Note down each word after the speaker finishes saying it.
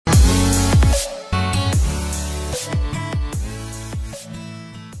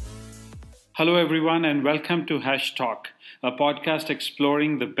Hello, everyone, and welcome to Hash Talk, a podcast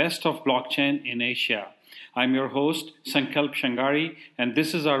exploring the best of blockchain in Asia. I'm your host, Sankalp Shangari, and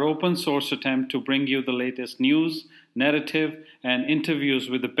this is our open source attempt to bring you the latest news, narrative, and interviews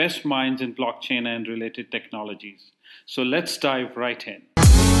with the best minds in blockchain and related technologies. So let's dive right in.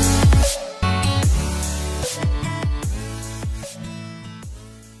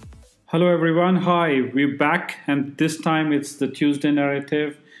 Hello, everyone. Hi, we're back, and this time it's the Tuesday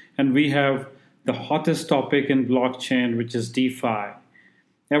narrative, and we have the hottest topic in blockchain, which is DeFi.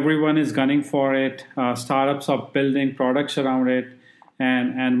 Everyone is gunning for it. Startups are building products around it,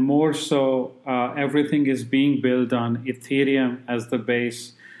 and more so, everything is being built on Ethereum as the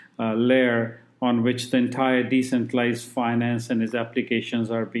base layer on which the entire decentralized finance and its applications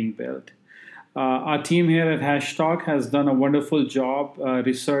are being built. Our team here at Hashtalk has done a wonderful job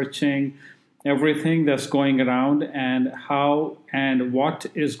researching everything that's going around and how and what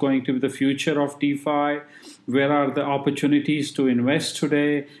is going to be the future of DeFi. Where are the opportunities to invest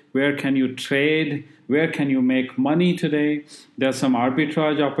today? Where can you trade? Where can you make money today? There's some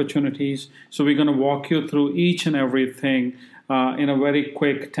arbitrage opportunities. So we're going to walk you through each and everything in a very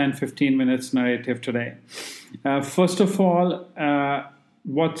quick 10-15 minutes narrative today. First of all,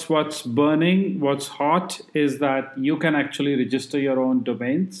 what's burning, what's hot is that you can actually register your own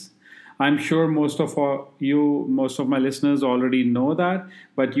domains. I'm sure most of my listeners already know that,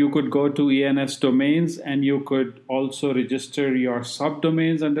 but you could go to ENS domains and you could also register your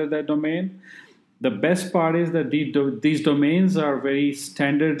subdomains under that domain. The best part is that these domains are very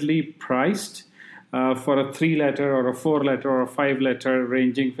standardly priced for a 3-letter or a 4-letter or a 5-letter,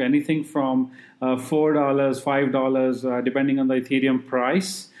 ranging for anything from $4, $5, depending on the Ethereum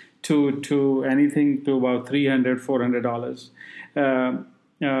price, to anything to about $300, $400.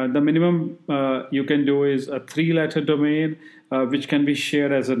 The minimum you can do is a 3-letter domain, which can be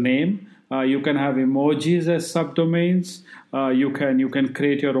shared as a name. You can have emojis as subdomains. You can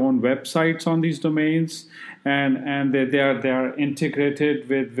create your own websites on these domains, and they are integrated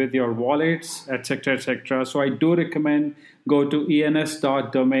with your wallets, etc., etc. So I do recommend go to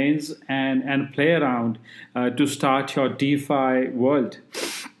ens.domains and play around to start your DeFi world.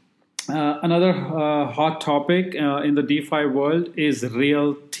 Another hot topic in the DeFi world is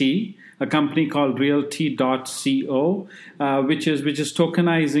Realty, a company called Realty.co, which is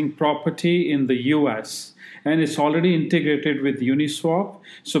tokenizing property in the US. And it's already integrated with Uniswap.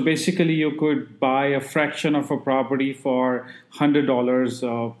 So basically, you could buy a fraction of a property for $100,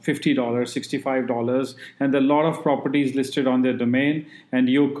 $50, $65, and there are a lot of properties listed on their domain. And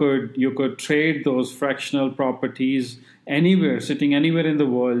you could trade those fractional properties anywhere, sitting anywhere in the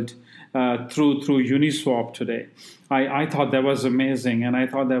world, through Uniswap today. I thought that was amazing, and I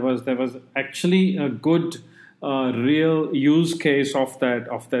thought there was actually a good real use case of that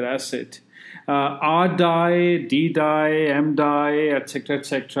asset. RDAI, DDAI, MDAI,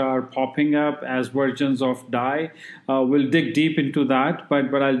 etc., are popping up as versions of DAI. We'll dig deep into that,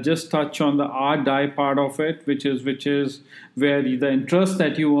 but I'll just touch on the RDAI part of it, which is where the interest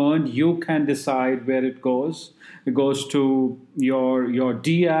that you earn, you can decide where it goes. It goes to your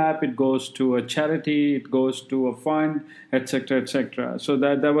D app, it goes to a charity, it goes to a fund, etc., etc. So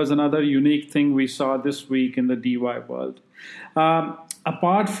that was another unique thing we saw this week in the DeFi world.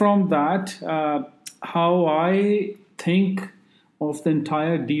 Apart from that, how I think of the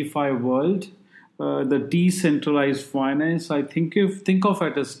entire DeFi world, the decentralized finance, I think of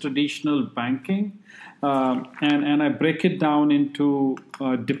it as traditional banking, and I break it down into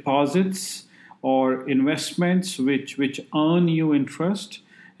deposits or investments which earn you interest,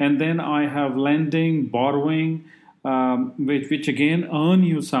 and then I have lending, borrowing, which again earn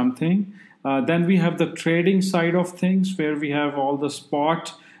you something. Then we have the trading side of things, where we have all the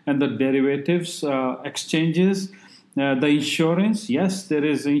spot and the derivatives exchanges. The insurance, yes, there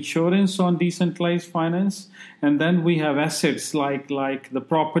is insurance on decentralized finance, and then we have assets like the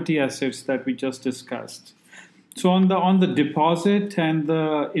property assets that we just discussed. So on the deposit and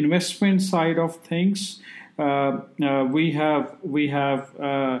the investment side of things, we have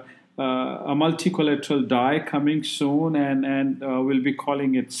a multi-collateral DAI coming soon, and we'll be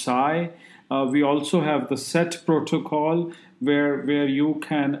calling it Sai. We also have the SET protocol, where you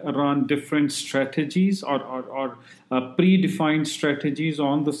can run different strategies or predefined strategies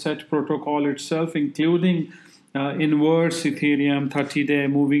on the SET protocol itself, including inverse Ethereum 30-day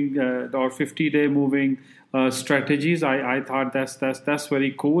moving or 50-day moving strategies. I thought that's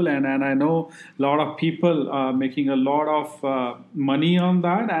very cool, and I know a lot of people are making a lot of money on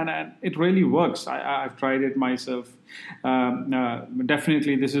that, and it really works. I've tried it myself.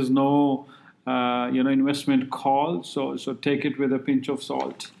 Definitely, this is no investment call. So take it with a pinch of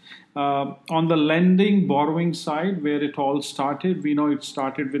salt. On the lending, borrowing side, where it all started, we know it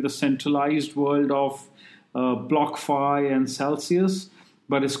started with a centralized world of BlockFi and Celsius,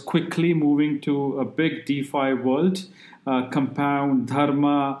 but is quickly moving to a big DeFi world, Compound,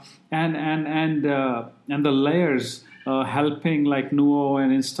 Dharma, and the layers helping like Nuo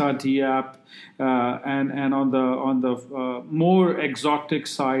and InstaDApp, and on the more exotic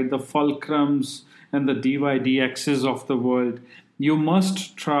side, the Fulcrums and the DYDXs of the world. You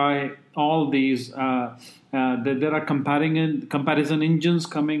must try all these. There are comparison engines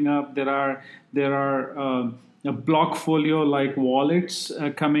coming up. There are a Blockfolio like wallets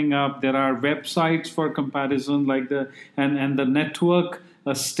coming up. There are websites for comparison like and the network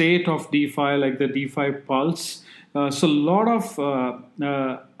state of DeFi like the DeFi Pulse. So a lot of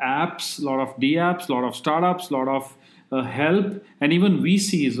apps, a lot of DApps, a lot of startups, a lot of help, and even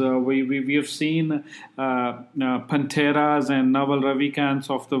VCs. We have seen Panteras and Naval Ravikants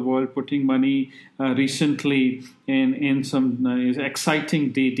of the world putting money recently in some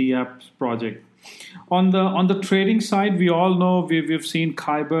exciting DApp project. On the trading side, we all know we've seen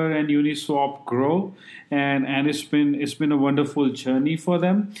Kyber and Uniswap grow, and it's been a wonderful journey for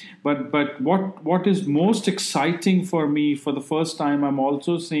them. But what is most exciting for me, for the first time, I'm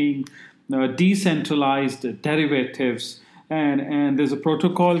also seeing decentralized derivatives, and there's a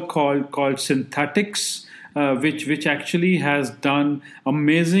protocol called Synthetics, which actually has done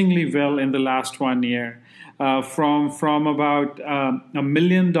amazingly well in the last 1 year. From about $1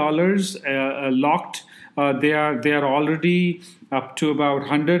 million locked, they are already up to about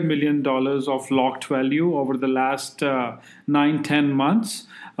 $100 million of locked value over the last 9-10 months.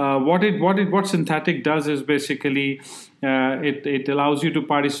 What Synthetic does is basically it allows you to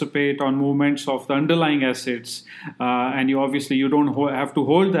participate on movements of the underlying assets, and you don't have to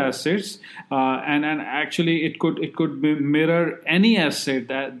hold the assets, and actually it could mirror any asset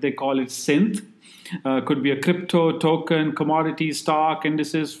that they call it synth. Could be a crypto, token, commodity, stock,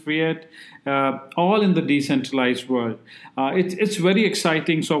 indices, fiat, all in the decentralized world. It's very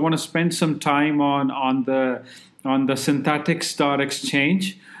exciting. So I want to spend some time on the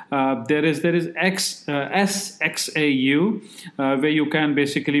Synthetics.exchange. There is SXAU, where you can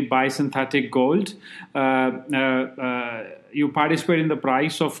basically buy synthetic gold. You participate in the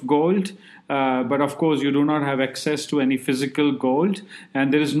price of gold, but of course you do not have access to any physical gold,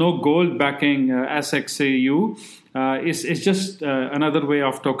 and there is no gold backing SXAU. It's just another way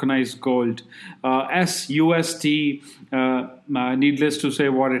of tokenized gold. SUST, needless to say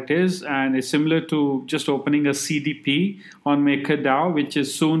what it is, and it's similar to just opening a CDP on MakerDAO, which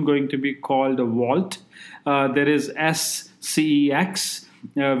is soon going to be called a vault. There is SCEX,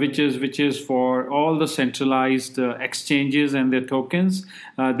 which is for all the centralized exchanges and their tokens.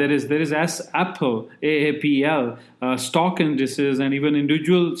 There is Apple, AAPL, stock indices, and even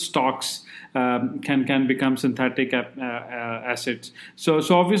individual stocks can become synthetic assets. So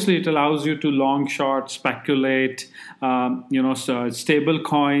obviously it allows you to long, short, speculate, stable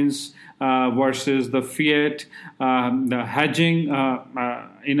coins versus the fiat, the hedging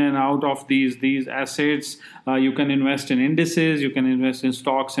in and out of these assets. You can invest in indices, you can invest in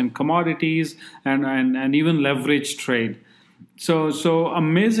stocks and commodities, and even leverage trade. So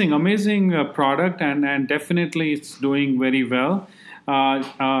amazing product, and definitely it's doing very well. On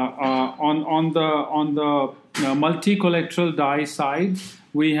the multi-collateral DAI side,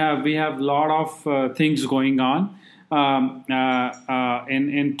 we have a lot of things going on.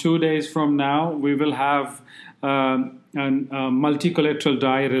 In 2 days from now, we will have multi-collateral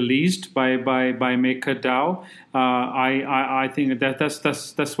DAI released by MakerDAO. I think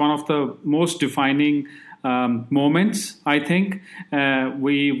that's one of the most defining moments. I think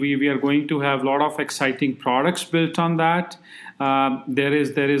we are going to have a lot of exciting products built on that. There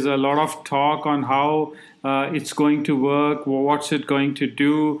is a lot of talk on how it's going to work, what's it going to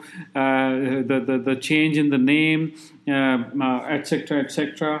do, the change in the name, etc.,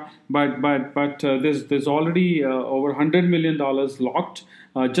 etc. But there's already over $100 million locked,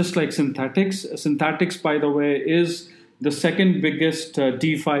 just like Synthetics. Synthetics, by the way, is the second biggest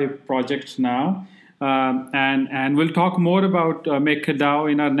DeFi project now. And we'll talk more about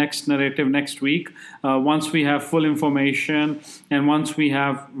MakerDAO in our next narrative next week. Once we have full information, and once we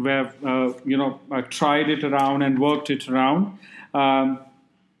have tried it around and worked it around.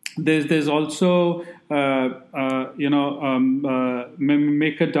 There's also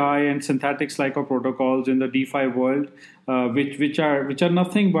MakerDAI and Synthetics Lyco protocols in the DeFi world, which are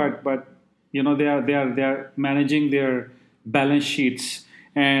nothing but they are managing their balance sheets.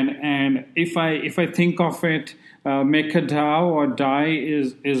 And if I think of it, MakerDAO or DAI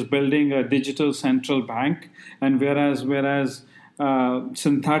is building a digital central bank, and whereas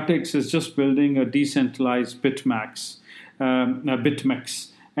Synthetics is just building a decentralized BitMEX, and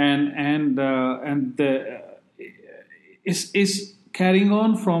the is carrying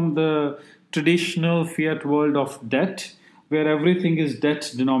on from the traditional fiat world of debt, where everything is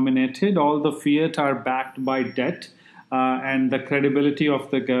debt denominated. All the fiat are backed by debt, and the credibility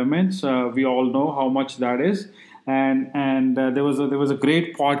of the governments. We all know how much that is. And there was a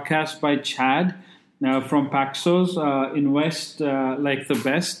great podcast by Chad from Paxos, Invest Like the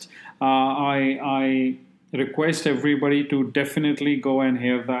Best. I request everybody to definitely go and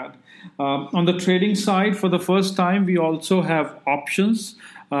hear that. On the trading side, for the first time, we also have options.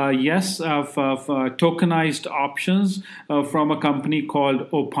 Of tokenized options from a company called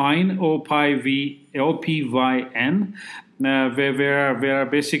Opyn, OPYN, where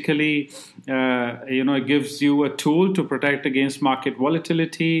basically it gives you a tool to protect against market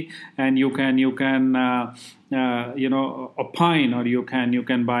volatility, and you can opine, or you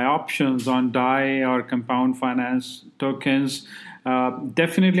can buy options on DAI or compound finance tokens.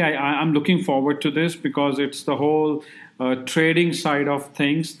 Definitely, I'm looking forward to this because it's the whole trading side of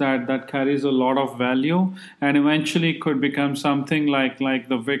things that carries a lot of value, and eventually could become something like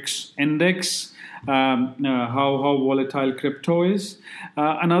the VIX index. How volatile crypto is.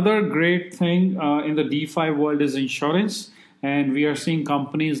 Another great thing in the DeFi world is insurance, and we are seeing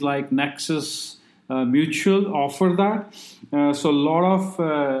companies like Nexus Mutual offer that. So a lot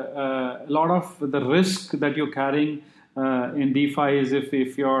of the risk that you're carrying in DeFi is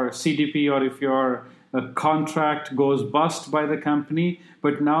if your CDP or if your contract goes bust by the company,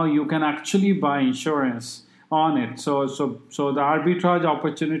 but now you can actually buy insurance on it. So the arbitrage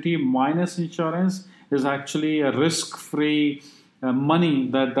opportunity minus insurance is actually a risk-free money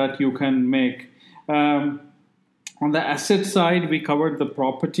that you can make. On the asset side, we covered the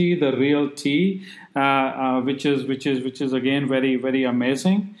property, the realty, which is again very, very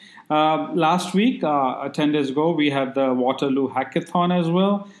amazing. Last week, 10 days ago, we had the Waterloo Hackathon as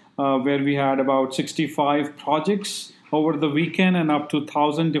well, where we had about 65 projects over the weekend, and up to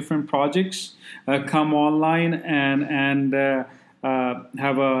 1,000 different projects come online and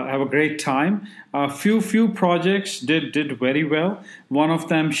have a great time. Few projects did very well. One of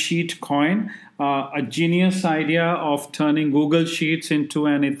them, Sheetcoin, a genius idea of turning Google Sheets into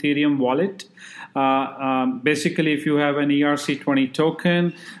an Ethereum wallet. Basically, if you have an ERC20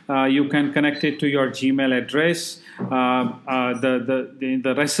 token, you can connect it to your Gmail address.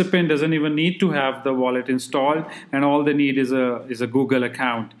 The recipient doesn't even need to have the wallet installed, and all they need is a Google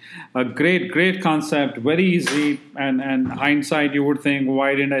account. A great concept, very easy, and hindsight you would think,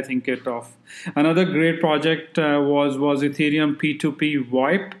 why didn't I think it of? Another great project was Ethereum P2P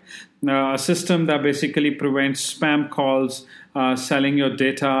VoIP, a system that basically prevents spam calls, selling your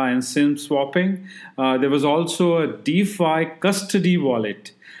data, and SIM swapping. There was also a DeFi custody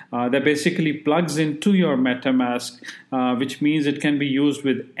wallet that basically plugs into your MetaMask, which means it can be used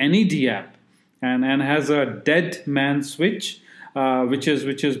with any DApp, and has a dead man switch, which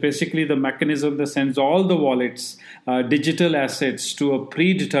is basically the mechanism that sends all the wallets digital assets to a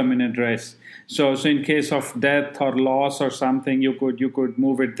predetermined address. So in case of death or loss or something, you could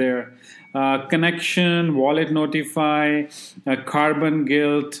move it there. Connection, Wallet Notify, Carbon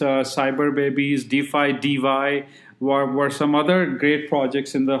Guilt, Cyber Babies, DeFi DeVi were some other great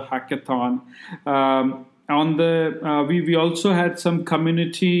projects in the hackathon. We also had some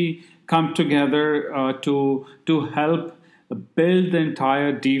community come together to help build the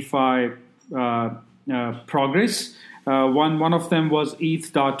entire DeFi progress. One of them was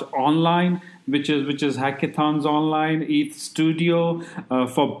ETH.online, which is hackathons online, ETH Studio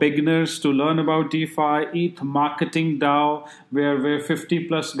for beginners to learn about DeFi, ETH Marketing DAO, where 50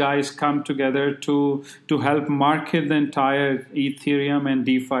 plus guys come together to help market the entire Ethereum and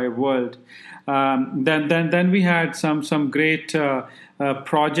DeFi world. Then we had some great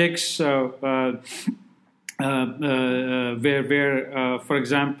projects where for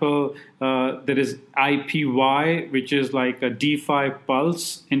example, there is IPY, which is like a DeFi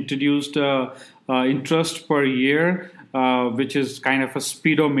Pulse, introduced interest per year, which is kind of a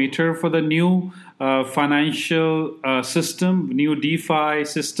speedometer for the new financial system, new DeFi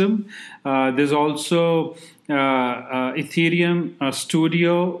system. There's also Ethereum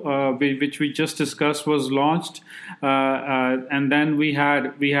Studio, which we just discussed, was launched, and then we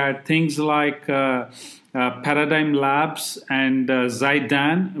had things like Paradigm Labs and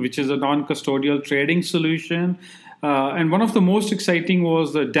Zaidan, which is a non-custodial trading solution. And one of the most exciting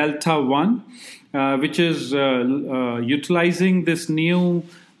was the Delta One, which is utilizing this new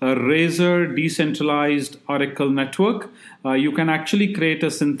Razor decentralized Oracle network. You can actually create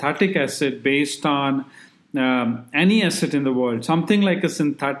a synthetic asset based on any asset in the world, something like a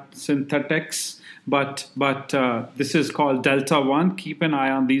synthetics, but this is called Delta One. Keep an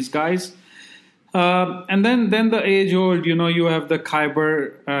eye on these guys. And then the age old, you have the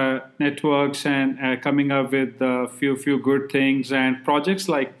Kyber networks and coming up with a few good things and projects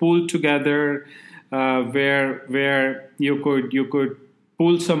like Pool Together, where you could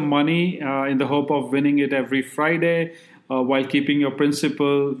pool some money in the hope of winning it every Friday while keeping your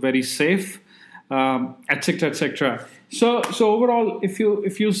principal very safe, etc., etc. So overall, if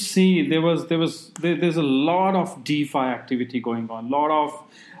you see, there's a lot of DeFi activity going on, a lot of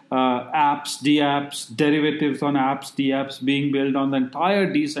apps, DApps, derivatives on apps, DApps being built on the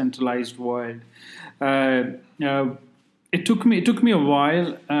entire decentralized world. It took me a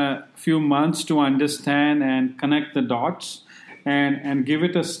while, a few months to understand and connect the dots and give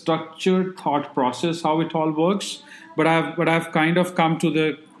it a structured thought process how it all works. But I've kind of come to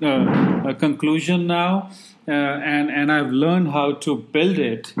the conclusion now, and I've learned how to build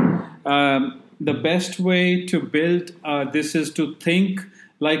it. The best way to build this is to think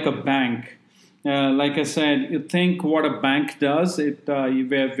like a bank. Like I said, you think what a bank does, where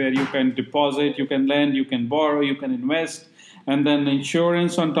you can deposit, you can lend, you can borrow, you can invest, and then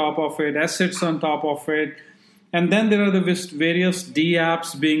insurance on top of it, assets on top of it. And then there are the various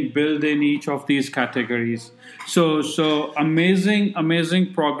DApps being built in each of these categories. So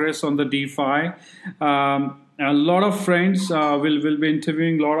amazing progress on the DeFi. A lot of friends will be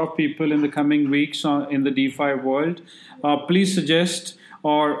interviewing a lot of people in the coming weeks in the DeFi world. Please suggest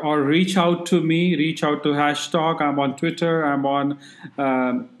or reach out to me, reach out to Hashtalk. I'm on Twitter, I'm on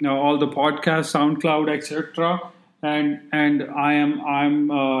all the podcasts, SoundCloud, etc. And I'm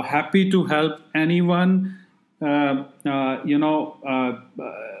happy to help anyone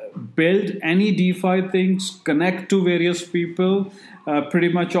build any DeFi things, connect to various people. Pretty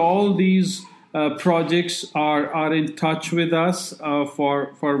much all these projects are in touch with us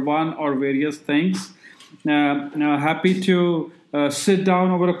for one or various things. Happy to sit down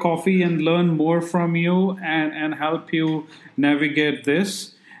over a coffee and learn more from you and help you navigate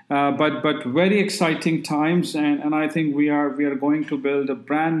this. But very exciting times, and I think we are going to build a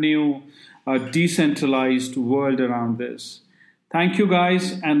brand new decentralized world around this. Thank you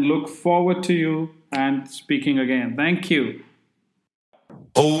guys, and look forward to you and speaking again. Thank you.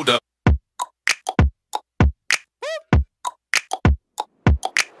 Hold up.